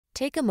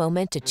Take a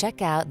moment to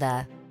check out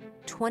the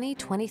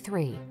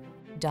 2023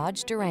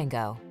 Dodge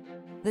Durango.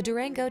 The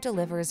Durango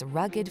delivers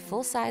rugged,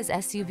 full-size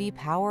SUV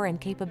power and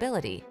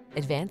capability,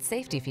 advanced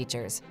safety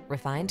features,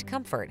 refined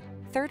comfort,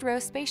 third-row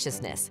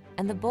spaciousness,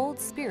 and the bold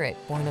spirit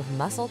born of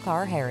muscle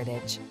car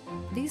heritage.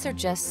 These are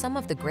just some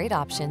of the great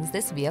options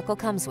this vehicle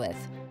comes with: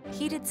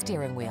 heated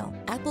steering wheel,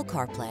 Apple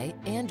CarPlay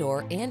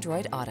and/or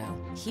Android Auto,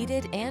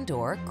 heated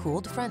and/or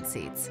cooled front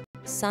seats,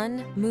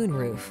 sun,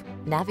 moonroof,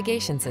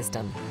 navigation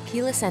system,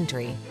 keyless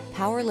entry,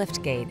 power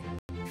liftgate,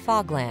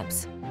 fog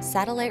lamps,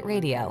 satellite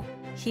radio,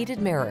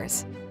 heated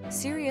mirrors.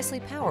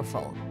 Seriously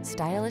powerful,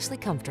 stylishly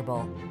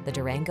comfortable, the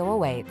Durango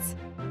awaits.